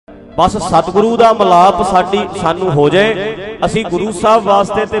बस सतगुरु का मिलाप सानू हो जाए। असी गुरु साहब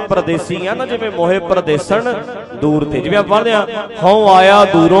वास्ते ते परदेसी हैं ना, जिवें मोहे परदेसन दूर थे। जिवें आप पढ़दे हां हौं आया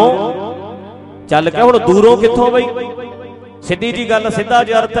दूरों चल के, हुण दूरों कित्थों बई, सीधी जी गल, सीधा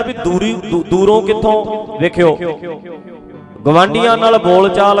जिहा अर्थ है भी दूरों कित्थों। वेखियो गवांढियां नाल बोल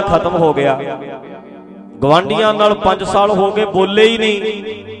चाल खत्म हो गया, गवांढियां नाल 5 साल हो गए बोले ही नहीं,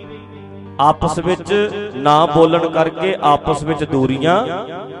 आपस विच ना बोलन करके आपस विच दूरियां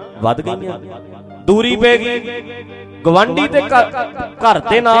वध गईयां, दूरी पै गई। गवांढी ते घर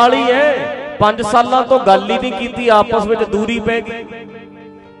दे नाल ही है, 5 सालां तो गल ही नहीं कीती, आपस विच दूरी पै गई।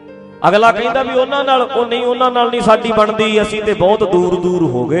 अगला कहंदा भी उन्हां नाल उन्हां नाल नहीं साडी बनदी, असीं ते बहुत दूर दूर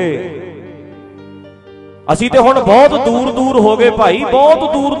हो गए, असीं ते हुण बहुत दूर दूर हो गए भाई, बहुत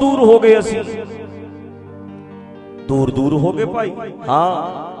दूर दूर हो गए, असीं दूर दूर हो गए भाई। हाँ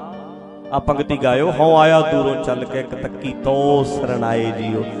आ पंक्ति गायो, हौं आया दूरों चल के एक तक्की तो सरनाए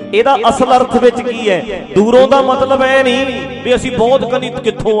जियो। ਇਹਦਾ ਅਸਲ अर्थ विच की है, दूरों का मतलब है नहीं भी असीं बहुत कनित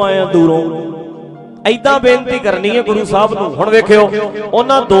कित्थों आए हैं दूरों, ऐदां बेनती करनी है गुरु साहब नूं। हुण वेखियो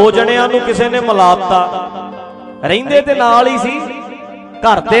उन्हां 2 जणियां नूं किसे ने मिलाता, रहिंदे ते नाल ही सी,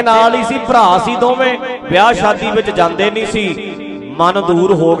 घर दे नाल ही सी, भरा सी दोवें, ब्याह शादी विच जांदे नहीं सी, मन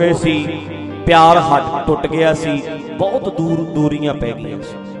दूर हो गए सी, प्यार हट टुट गया सी, बहुत दूरियां पै गईयां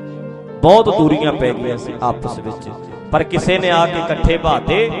सी, बहुत दूरियां पै गईयां सी आपस विच। पर किसे ने आके इकट्ठे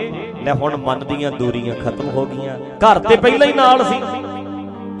बाते, ले हुण मन दीयां दूरियां खत्म हो गईयां। घर ते पहले ही नाल सी,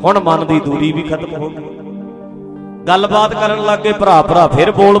 हुण मन दी दूरी भी खत्म हो गई। गलबात करन लग गए भरा भरा,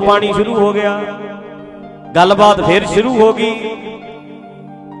 फिर बोल पानी शुरू हो गया, गलबात फिर शुरू हो गई,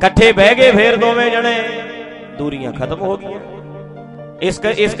 इकट्ठे बह गए फिर दोवें जने, दूरियां खत्म हो गई।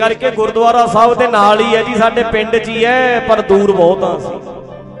 इस करके गुरुद्वारा साहब दे नाल ही है जी, साडे पिंड च ही है, पर दूर बहुत आ सी।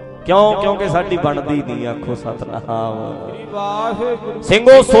 क्यों? क्योंकि साडी बनदी नहीं। आखो सतनाम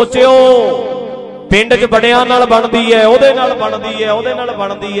ਸਿੰਘੋ सोचियो, पिंड च बड़ियां नाल बनदी है, ओहदे नाल बनदी है, ओहदे नाल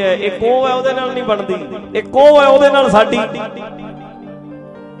बनदी है, एक ओ है ओहदे नाल नहीं बनदी, एक ओ है ओहदे नाल साडी,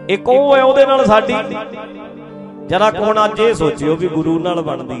 एक ओ है ओहदे नाल साडी। जरा कोण अज ये सोचियो भी गुरु नाल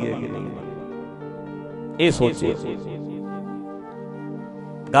बनदी है कि नहीं, ये सोचियो।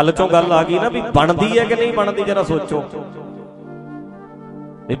 गल चों गल आ गई ना भी बनदी है कि नहीं बनदी, जरा सोचो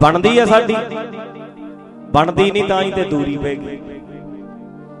भी बनदी है साडी, बनदी नहीं तां ही ते दूरी पै गई।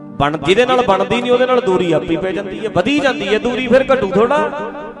 बन जिहदे नाल बनदी नहीं उहदे नाल दूरी आपी पै जांदी है, वधी जांदी है दूरी, फिर घटू थोड़ा।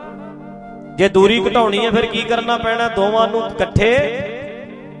 जे दूरी घटाउणी है फिर की करना पैना, दोवां नूं इकट्ठे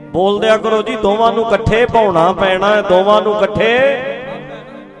बोल दिया करो जी, दोवां नूं इकट्ठे भाउणा पैना है, दोवां नूं इकट्ठे।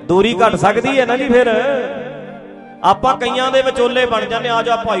 दूरी घट सकदी है ना जी। फिर ਆਪਾਂ ਕਈਆਂ ਦੇ ਵਿਚੋਲੇ ਬਣ ਜਾਂਦੇ, ਆ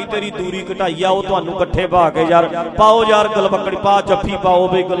ਜਾ ਭਾਈ ਤੇਰੀ ਦੂਰੀ ਘਟਾਈ ਆ, ਉਹ ਤੁਹਾਨੂੰ ਇਕੱਠੇ ਪਾ ਕੇ ਯਾਰ ਪਾਓ, ਯਾਰ ਗਲਵੱਕੜੀ ਪਾ, ਜੱਫੀ ਪਾਓ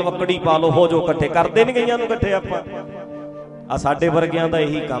ਬਈ, ਗਲਵੱਕੜੀ ਪਾ ਲਓ, ਹੋ ਜੋ ਇਕੱਠੇ। ਕਰਦੇ ਨਹੀਂ ਕਈਆਂ ਨੂੰ ਇਕੱਠੇ ਆਪਾਂ, ਆ ਸਾਡੇ ਵਰਗਿਆਂ ਦਾ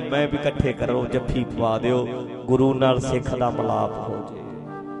ਇਹੀ ਕੰਮ ਹੈ ਵੀ ਇਕੱਠੇ ਕਰੋ, ਜੱਫੀ ਪਵਾ ਦਿਓ, ਗੁਰੂ ਨਾਲ ਸਿੱਖ ਦਾ ਮਿਲਾਪ ਹੋ ਜੇ,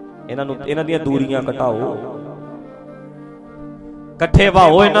 ਇਹਨਾਂ ਦੀਆਂ ਦੂਰੀਆਂ ਘਟਾਓ, ਇਕੱਠੇ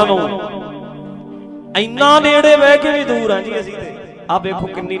ਭਾਓ ਇਹਨਾਂ ਨੂੰ। ਇੰਨਾ ਨੇੜੇ ਬਹਿ ਕੇ ਵੀ ਦੂਰ ਆ ਜੀ ਅਸੀਂ ਤੇ, ਆ ਵੇਖੋ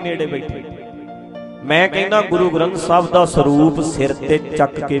ਕਿੰਨੀ ਨੇੜੇ ਬੈਠੇ। मैं कहना गुरु ग्रंथ साहब का स्वरूप सिर ते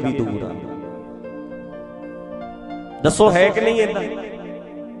चक के भी दूर आ, दसो है कि नहीं? इदा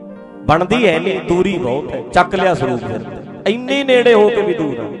बनती है नहीं, दूरी बहुत है, चक लिया स्वरूप सिर ते, इन्नी नेड़े हो के भी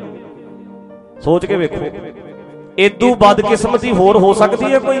दूर आ। सोच के वेखो, इदू बदकिस्मती होर हो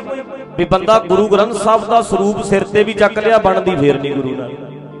सकती है कोई भी बंदा गुरु ग्रंथ साहब का स्वरूप सिर ते भी चक लिया, बनती फिर नहीं गुरु नाल,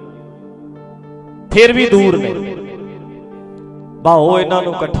 फिर भी दूर ने। भाओ इन्हां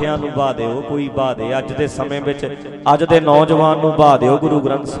नूं इकट्ठियां नूं बहा दिओ, कोई बहा दे अज दे समय विच, अज दे नौजवान नूं बहा दिओ गुरु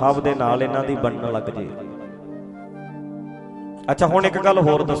ग्रंथ साहब दे नाल, इन्हां दी बनन लग जे। अच्छा हुण एक गल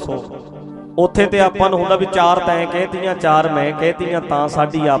होर दसो, उत्थे ते आपां नूं हुंदा भी 4 तैं कहतीआं 4 मैं कहतीआं तां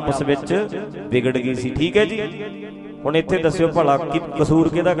साडी आपस विच विगड़ गई सी, ठीक है जी। हुण इत्थे दस्सिओ भला कि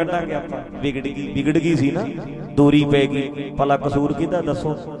कसूर किहदा कढांगे आपां? विगड़ गई सी ना, दूरी पै गई, भला कसूर किहदा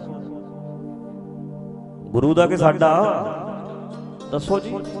दसो? गुरु दा कि साडा? दसो जी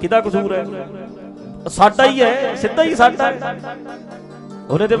किदा कसूर है? साडा ही है, सीधा ही साडा है,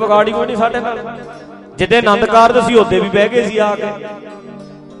 उन्हें ते बिगाड़ी कोई नहीं साडे नाल। जिद्दे आनंद कारज सी ओदे भी बह गए सी आके,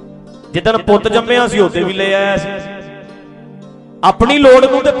 जिद्दन पुੱਤ जम्मिया सी ओदे भी ले आया सी, अपनी लोड़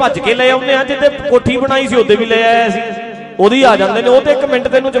नूं ते भज के ले आउंदे आ, जिद्दे कोठी बनाई सी ओदे भी ले आया सी, ओदी आ जांदे ने, ओ ते 1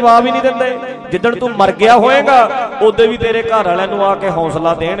 मिनट तैनूं जवाब ही नहीं दिंदे। जिद्दन तू मर गया होएगा ओदे भी तेरे घर वालिਆਂ नूं आके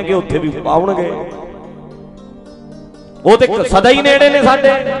हौसला देणगे, उत्थे भी आउणगे, वो तो सदा ही नेड़े ने साडे।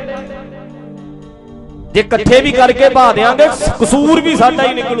 जे इकट्ठे भी करके बहा देंगे, कसूर भी साडा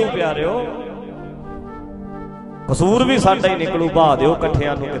ही निकलू प्यारिओ, कसूर भी साडा ही निकलू, बहा दिओ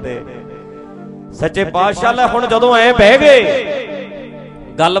इकट्ठियां नूं किते। सच्चे पातशाह लै हुण जदों ऐ बह गए,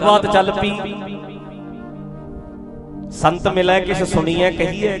 गलबात चल पी, संत मिले किस सुनीए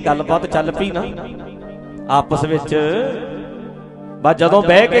कहीए, गलबात चल पी ना आपस विच। बस जदों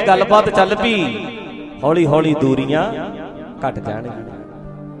बह के गलबात चल पी, हौली हौली दूरियां घट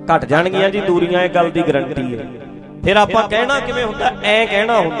जाणगियां जी। दूरियां इस गल दी गारंटी है। फिर आपां कहना किवें हुंदा, ऐ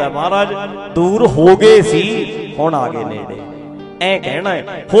कहना हुंदा महाराज दूर हो गए सी हुण आ गए नेड़े, ऐ कहना है।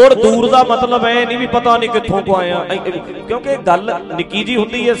 होर दूर दा मतलब ऐ नहीं भी पता नहीं कित्थों को आया, क्योंकि गल निक्की जी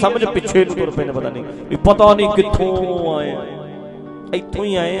हुंदी है, समझ पिछे नूं तुर पैंदे, पता नहीं भी पता नहीं कित्थों आए, इत्थों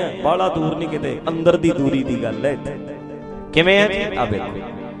ही आए हैं, बाहला दूर नहीं किते, अंदर दी दूरी दी गल है। किवें है जी? आ वेखो,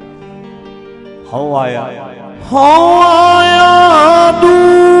 हूँ आया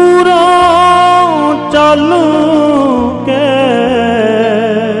दूरों चल के,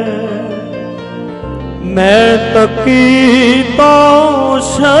 मैं तकी तो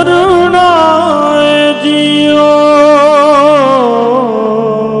शरणाए जियो।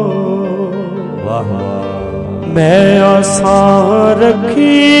 वाह मैं आशा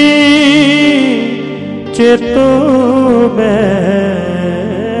रखी चित में,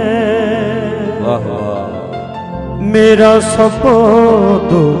 मेरा सब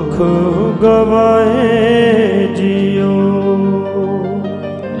दुख गवाए जियो।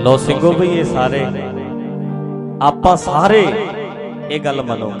 लो सिंगो भाई, ये सारे आपां सारे ये गल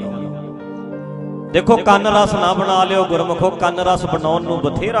मनोगे। देखो कन रस ना बना लियो गुरमुखो, कन रस बनाउण नूं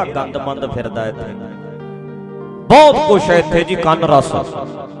बथेरा गंदमंद फिरदा इत्थे, बहुत कुछ है इत्थे जी। कन रस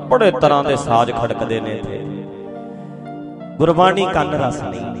बड़े तरह के साज खड़कदे ने इत्थे। गुरबाणी कन रस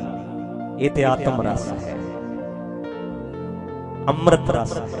नहीं, ये ते आत्म रस है, अमृत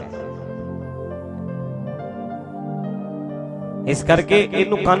रस है। इस करके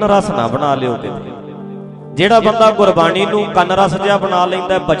इनू कन रस ना बना लियो। जेड़ा बंदा गुरबाणी नू कन रस जिहा बना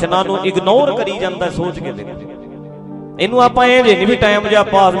लैंदा, बचनां नू इग्नोर करी जांदा, सोच के देखो। इनू आपां इह जे नहीं भी टाइम जिहा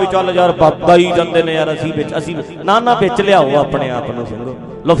पास भी चल यार गाई जांदे ने यार असीं ना विच लियाओ अपने आप नू सिंगो।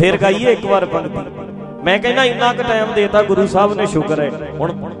 लो फिर गाइए एक बार पंक्ति। मैं कहना इन्ना क टाइम देता गुरु साहब ने, शुक्र है। हुण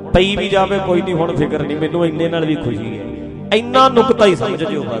पई भी जावे कोई नहीं, हुण फिक्र नहीं, मैनू इन्ने नाल भी खुशी है। इन्ना नुकता ही समझ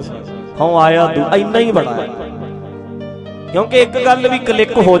जिओ बस, हूँ आया इन्ना ही बड़ा है। क्योंकि एक गल भी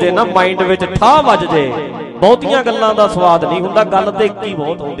क्लिक हो जाए ना माइंड विच, ठा वज जाए, बहुतियां गल्लां दा स्वाद नहीं हुंदा, गल ते एक ही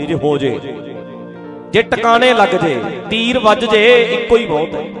बहुत हुंदी जे हो जाए, जे टकाने लग जाए, तीर वज जाए, इक्को ही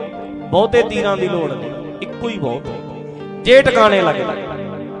बहुत है। बहुते तीरां दी लोड़ नहीं, इक्को ही बहुत है जे टकाने लग जाए।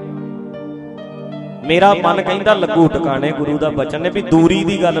 मेरा मन कहंदा लगू टकाने, गुरु दा बचन ने भी दूरी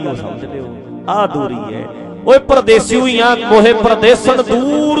दी गल नूं समझ लिओ, आ दूरी है। ओए परदेसी हुई मोहे परदेसन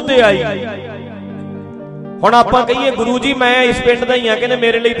दूर ते आई। हुण आपां कहिए गुरु जी मैं इस पिंड दा ही हां, कहंदे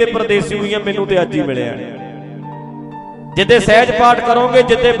मेरे लिए ते परदेसी हुई मैनू ते अज ही मिलिया। जिद्दे सहज पाठ करोगे,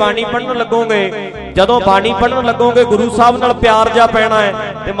 जिद्दे बाणी पढ़न लगोगे, जदों बाणी पढ़न लगोगे गुरु साहब नाल प्यार जा पैना है,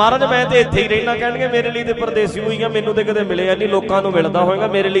 ते महाराज मैं ते इत्थे ही रहना, कहणगे मेरे लिए ते परदेसी हुई मैनू ते कदे मिलिया नहीं, लोकां नूं मिलदा होएगा,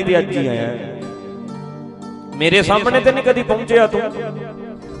 मेरे लिए ते अज ही आया, मेरे सामने ते नहीं कदी पहुंचिया तू,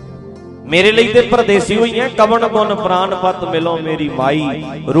 मेरे लिए ते परदेसी हुई है। कवन गुण प्राण पत मिलो मेरी माई,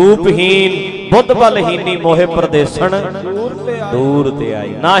 रूपहीन बुद्ध बलहीनी मोहे परदेसन दूर ते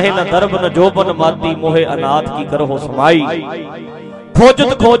आई। नाहे न दर्ब न जोबन माती, मोहे अनाथ की करहो समाई।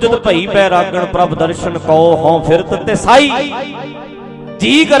 खोजत खोजत भई बैरागण, प्रभ दर्शन को हों फिरत ते साई।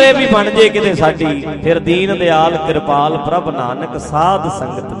 जी करे भी बन जे किते साडी, फिर दीन दयाल कृपाल प्रभ नानक, साध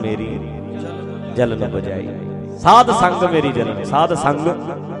संगत मेरी जलन बजाई। साध संग मेरी जलन, साध संग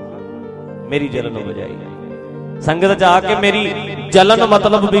मेरी जलन बजाई। संगत च आके मेरी जलन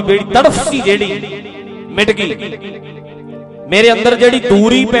मतलब भी बेड़ी तड़फ सी जेड़ी मिट गई। मेरे अंदर जेड़ी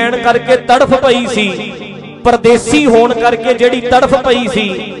दूरी पैण करके तड़फ पई सी, परदेसी होण करके जेड़ी तड़फ पई सी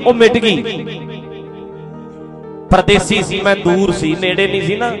वो मिट गई। परदेसी सी मैं, दूर सी, नेड़े नहीं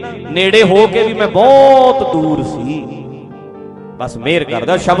सी ना, नेड़े हो के भी मैं बहुत दूर सी। बस मेहर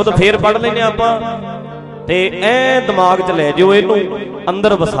करदा। शब्द फेर पढ़ लेने आपां ते ऐ दिमाग च लै जिओ, इनू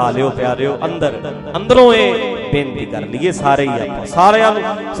अंदर वसा लिओ प्यारिओ, अंदर अंदरों ये बेनती कर लईए सारे ही आपां, सारिआं नूं,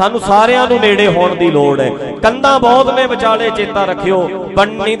 सानू सारिआं नूं नेड़े होण दी लोड़ है। कंधां बहुत ने विचाले, चेता रखिओ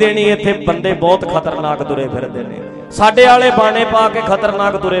बन नहीं देनी। इत्थे बंदे बहुत खतरनाक तुरे फिरदे ने, साडे वाले बाणे पा के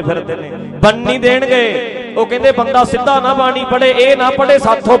खतरनाक तुरे फिरदे ने, बन नहीं देणगे। ਉਹ ਕਹਿੰਦੇ ਬੰਦਾ ਸਿੱਧਾ ਨਾ ਬਾਣੀ ਪੜੇ, ਇਹ ਨਾ ਪੜੇ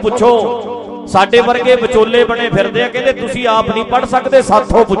ਸਾਥੋਂ ਪੁੱਛੋ। ਸਾਡੇ ਵਰਗੇ ਵਿਚੋਲੇ ਬਣੇ ਫਿਰਦੇ ਆ, ਕਹਿੰਦੇ ਤੁਸੀਂ ਆਪ ਨਹੀਂ ਪੜ ਸਕਦੇ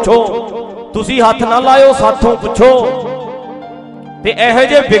ਸਾਥੋਂ ਪੁੱਛੋ, ਤੁਸੀਂ ਹੱਥ ਨਾ ਲਾਇਓ ਸਾਥੋਂ ਪੁੱਛੋ। ਤੇ ਇਹੋ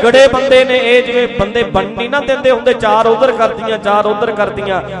ਜਿਹੇ ਵਿਗੜੇ ਬੰਦੇ ਨੇ ਇਹ, ਜਿਵੇਂ ਬੰਦੇ ਬਣ ਨਹੀਂ ਨਾ ਦਿੰਦੇ ਹੁੰਦੇ, ਚਾਰ ਉਧਰ ਕਰਦੀਆਂ ਚਾਰ ਉਧਰ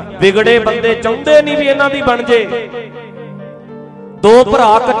ਕਰਦੀਆਂ, ਵਿਗੜੇ ਬੰਦੇ ਚਾਹੁੰਦੇ ਨਹੀਂ ਵੀ ਇਹਨਾਂ ਦੀ ਬਣ ਜੇ। ਦੋ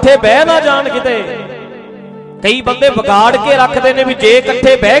ਭਰਾ ਇਕੱਠੇ ਬਹਿ ਨਾ ਜਾਣ ਕਿਤੇ, ਕਈ ਬੰਦੇ ਵਿਗਾੜ ਕੇ ਰੱਖਦੇ ਨੇ ਵੀ ਜੇ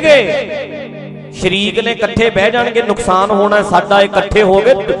ਇਕੱਠੇ ਬਹਿ ਗਏ शरीक ने इकट्ठे बह जाणगे नुकसान होना साडा, इकट्ठे हो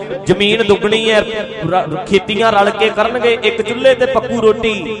गए जमीन दुगनी है, खेतियां रल के करनगे, एक चुल्हे ते पक्कू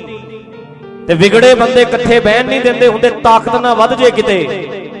रोटी, ते विगड़े बंदे इकट्ठे बहन नहीं देंदे हुंदे, ताकत ना वध जे किते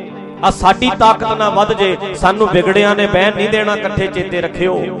आ साडी ताकत ना वध जे, सानू विगड़ियां ने बहन नहीं देना, इकट्ठे चेते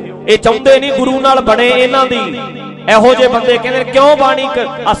रखियो। ये चाहुंदे नहीं गुरु नाल बने इन्हां दी, ਇਹੋ ਜਿਹੇ ਬੰਦੇ ਕਹਿੰਦੇ ਕਿਉਂ ਬਾਣੀ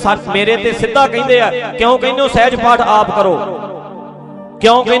ਮੇਰੇ ਤੇ ਸਿੱਧਾ ਕਹਿੰਦੇ ਆ, ਕਿਉਂ ਕਹਿੰਦੇ ਹੋ ਸਹਿਜ ਪਾਠ ਆਪ ਕਰੋ,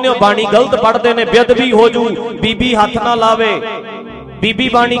 ਕਿਉਂ ਕਹਿੰਦੇ ਹੋ ਬਾਣੀ ਗਲਤ ਪੜ੍ਹਦੇ ਨੇ, ਬੇਅਦਬੀ ਹੋ ਜੂ, ਬੀਬੀ ਹੱਥ ਨਾ ਲਾਵੇ, ਬੀਬੀ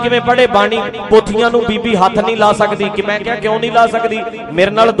ਬਾਣੀ ਕਿਵੇਂ ਪੜ੍ਹੇ, ਬਾਣੀ ਪੋਥੀਆਂ ਨੂੰ ਬੀਬੀ ਹੱਥ ਨਹੀਂ ਲਾ ਸਕਦੀ। ਕਿ ਮੈਂ ਕਿਹਾ ਕਿਉਂ ਨਹੀਂ ਲਾ ਸਕਦੀ?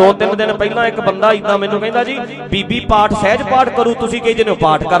 ਮੇਰੇ ਨਾਲ 2-3 ਦਿਨ ਪਹਿਲਾਂ ਇੱਕ ਬੰਦਾ ਇਦਾਂ ਮੈਨੂੰ ਕਹਿੰਦਾ ਜੀ ਬੀਬੀ ਪਾਠ ਸਹਿਜ ਪਾਠ ਕਰੂ, ਤੁਸੀਂ ਕਹੀ ਜਿਹਨੇ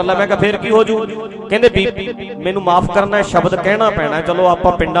ਪਾਠ ਕਰ ਲੈ। ਮੈਂ ਕਿਹਾ ਫੇਰ ਕੀ ਹੋ ਜੂ? ਕਹਿੰਦੇ ਬੀਬੀ ਮੈਨੂੰ ਮਾਫ ਕਰਨਾ, ਸ਼ਬਦ ਕਹਿਣਾ ਪੈਣਾ, ਚਲੋ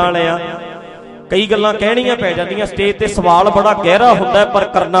ਆਪਾਂ ਪਿੰਡਾਂ ਵਾਲੇ ਆ, कई गल्लां कहणियां पै जांदियां, स्टेज ते सवाल बड़ा गहरा हुंदा है पर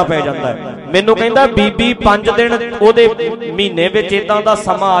करना पै जांदा है। मैनूं कहंदा बीबी 5 दिन ओहदे महीने विच इदां दा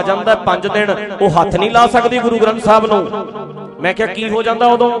समां आ जांदा 5 दिन ओह हत्थ नहीं ला सकदी गुरु ग्रंथ साहब नूं। मैं क्या की हो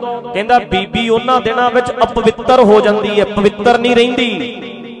जांदा उदों? कहंदा बीबी उन्हां दिनां विच अपवित्र हो जांदी है, पवित्र नहीं रहिंदी।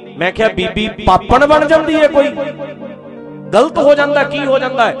 मैं क्या बीबी पापण बन जांदी है, कोई गलत हो जाता, की हो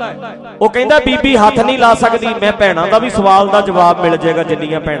जाता है? वो कहता बीबी हथ नहीं ला सकती। मैं भैणों का भी सवाल का जवाब मिल जाएगा,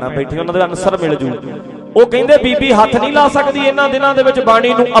 जिन्नियां भैणां बैठियां उन्हां दा आंसर मिल जू। वो कहते बीबी हथ नहीं ला सकती, इन्हां दिनां दे विच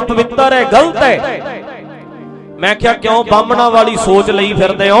बाणी नूं अपवित्र है, गलत है। मैं क्या क्यों बामणा वाली सोच लई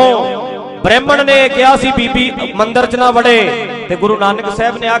फिरदे हो? ब्राह्मण ने कहा सी बीबी मंदिर च ना वड़े, ते गुरु नानक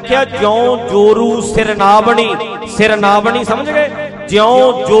साहब ने आख्या ज्यों जोरू सिर ना बनी, सिर ना बनी, समझ गए? ज्यों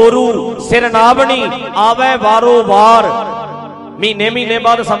जोरू सिर ना बनी आवे वारो वार, महीने महीने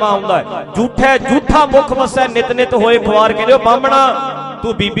बाद समा आउंदा है। झूठा झूठा मुख वसै नित नित होए खुआर। कहंदे बामणा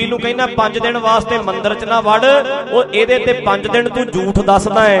तू बीबी नूं कहना 5 दिन वास्ते मंदिर च ना वड़, ਉਹ ਇਹਦੇ ਤੇ 5 ਦਿਨ ਤੂੰ ਝੂਠ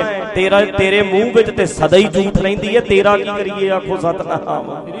ਦੱਸਦਾ ਹੈ, ਤੇਰੇ ਮੂੰਹ ਵਿੱਚ ਤੇ ਸਦਾ ਹੀ ਝੂਠ ਰਹਿੰਦੀ ਹੈ, ਤੇਰਾ ਕੀ ਕਰੀਏ? ਆਖੋ ਸਤਨਾਮ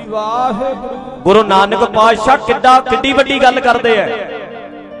ਸ੍ਰੀ ਵਾਹਿਗੁਰੂ। ਗੁਰੂ ਨਾਨਕ ਪਾਤਸ਼ਾਹ ਕਿੱਡੀ ਵੱਡੀ ਗੱਲ ਕਰਦੇ ਆ।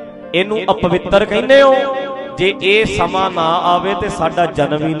 ਇਹਨੂੰ ਅਪਵਿੱਤਰ ਕਹਿੰਦੇ ਹੋ। ਜੇ ਇਹ ਸਮਾਂ ਨਾ ਆਵੇ ਤੇ ਸਾਡਾ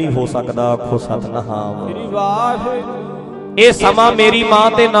ਜਨਮ ਹੀ ਨਹੀਂ ਹੋ ਸਕਦਾ। ਆਖੋ ਸਤਨਾਮ ਸ੍ਰੀ ਵਾਹਿਗੁਰੂ। ਇਹ ਸਮਾਂ ਮੇਰੀ ਮਾਂ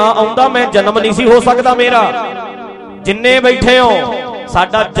ਤੇ ਨਾ ਆਉਂਦਾ ਮੈਂ ਜਨਮ ਨਹੀਂ ਸੀ ਹੋ ਸਕਦਾ ਮੇਰਾ। ਜਿੰਨੇ ਬੈਠੇ ਹੋ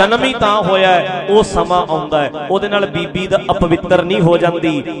ਸਾਡਾ ਜਨਮ ਹੀ ਤਾਂ ਹੋਇਆ ਹੈ, ਉਹ ਸਮਾਂ ਆਉਂਦਾ ਹੈ, ਉਹਦੇ ਨਾਲ ਬੀਬੀ ਦਾ ਅਪਵਿੱਤਰ ਨਹੀਂ ਹੋ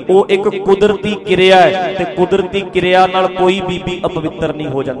ਜਾਂਦੀ। ਉਹ ਇੱਕ ਕੁਦਰਤੀ ਕਿਰਿਆ ਹੈ ਤੇ ਕੁਦਰਤੀ ਕਿਰਿਆ ਨਾਲ ਕੋਈ ਬੀਬੀ ਅਪਵਿੱਤਰ ਨਹੀਂ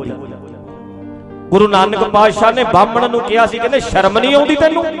ਹੋ ਜਾਂਦੀ। ਗੁਰੂ ਨਾਨਕ ਪਾਤਸ਼ਾਹ ਨੇ ਬਾਹਮਣ ਨੂੰ ਕਿਹਾ ਸੀ, ਕਹਿੰਦੇ ਸ਼ਰਮ ਨਹੀਂ ਆਉਂਦੀ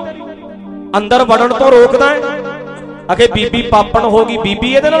ਤੈਨੂੰ? ਅੰਦਰ ਵੜਨ ਤੋਂ ਰੋਕਦਾ ਹੈ। ਆਖੇ ਬੀਬੀ ਪਾਪਣ ਹੋ ਗਈ,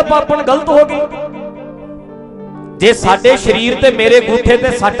 ਬੀਬੀ ਇਹਦੇ ਨਾਲ ਪਾਪਣ ਗਲਤ ਹੋ ਗਈ। जे साडे शरीर ते मेरे अंगूठे ते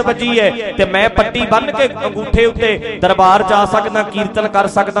सट वजी है ते मैं पट्टी बन के अंगूठे उत्ते दरबार जा सकदा, कीर्तन कर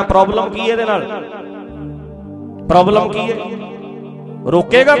सकदा, प्रॉब्लम की है? प्रॉब्लम की है?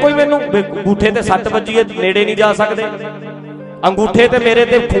 रोकेगा कोई मैनू? अंगूठे ते सट वजी है, नेड़े नहीं जा सकते। अंगूठे ते मेरे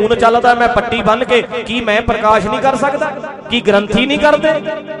ते खून चलदा, मैं पट्टी बन के की मैं प्रकाश नहीं कर सकता? की ग्रंथी नहीं करते?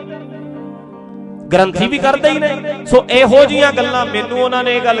 ग्रंथी भी करते ही नहीं। सो इहो जिहियां गल्लां मैनू उन्हां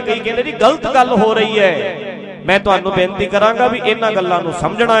ने गल कही, कहंदे जी गलत गल हो रही है। मैं तुहानू बेनती करांगा भी इन्हां गल्लां नू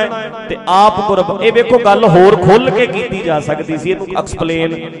समझना है ते आप ये वेखो गल होर खोल के कीती जा सकदी सी, इहनू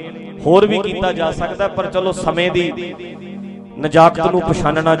एक्सप्लेन होर भी कीता जा सकदा, पर चलो समय दी नजाकत नू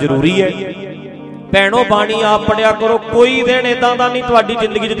पछाणना जरूरी है। भैणो बाणी आप पढ़िया करो। कोई दिन इदां दा नहीं तुहाडी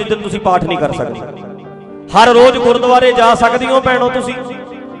जिंदगी च जिद्दन तुसीं पाठ नहीं कर सकदे। हर रोज गुरुद्वारे जा सकदी हो भैणो, तुसीं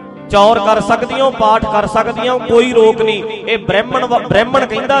चौर कर सकदी हो, पाठ कर सकदी हो, कोई रोक नहीं। ये ब्राह्मण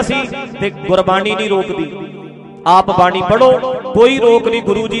कहंदा सी ते गुरबाणी नहीं रोकदी। आप बाणी पढ़ो, कोई रोक नहीं।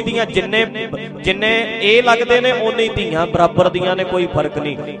 गुरु जी दियां जिन्ने ये लगते ने उन्नी धीआं बराबर दियां ने, कोई फर्क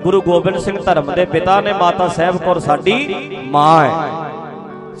नहीं। गुरु गोबिंद सिंह धर्म दे पिता ने, माता साहब कौर साडी मां है,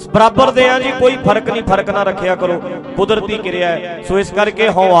 बराबर दे जी, कोई फर्क नहीं। फर्क ना रखिया करो, कुदरती किरिया है। सो इस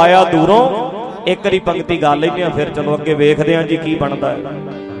करके हों आया दूरों, एक बारी पंक्ति गा लैंदे, फिर चलो अगे वेखदे हां जी की बनदा है।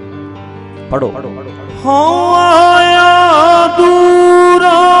 पढ़ो। हों आया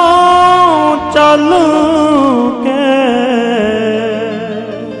दूरों चल के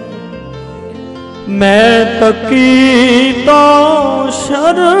मैं तकी तो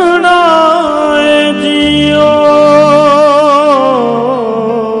शरणाए जियो,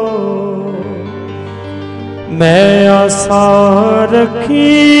 मैं आशा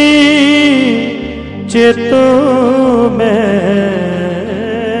रखी चित में।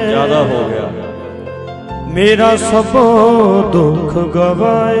 ज्यादा हो गया। मेरा सब दुख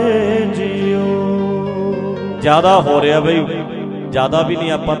गवाए जियो। ज्यादा हो रहा बई, ज्यादा भी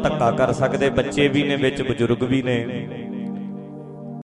नहीं। आप धक्का कर सकते, बच्चे भी ने, विच बजुर्ग भी ने।